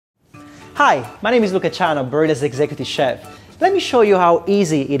Hi, my name is Luca Ciano, Barilla's executive chef. Let me show you how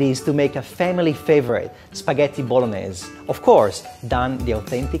easy it is to make a family favorite, spaghetti bolognese. Of course, done the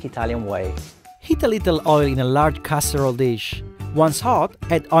authentic Italian way. Heat a little oil in a large casserole dish. Once hot,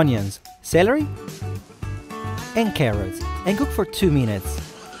 add onions, celery and carrots and cook for 2 minutes.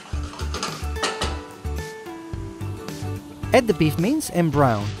 Add the beef mince and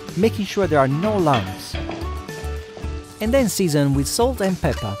brown, making sure there are no lumps. And then season with salt and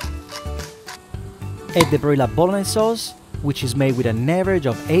pepper. Add the Barilla Bolognese sauce, which is made with an average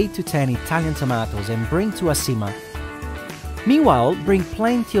of 8 to 10 Italian tomatoes, and bring to a simmer. Meanwhile, bring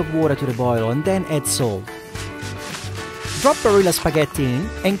plenty of water to the boil and then add salt. Drop Barilla spaghetti in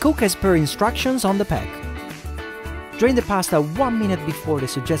and cook as per instructions on the pack. Drain the pasta 1 minute before the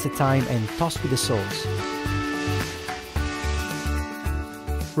suggested time and toss with the sauce.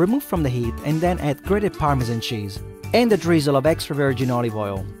 Remove from the heat and then add grated Parmesan cheese and a drizzle of extra virgin olive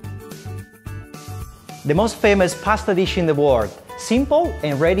oil. The most famous pasta dish in the world, simple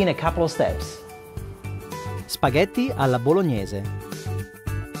and ready in a couple of steps. Spaghetti alla Bolognese.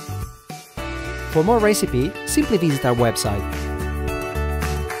 For more recipe, simply visit our website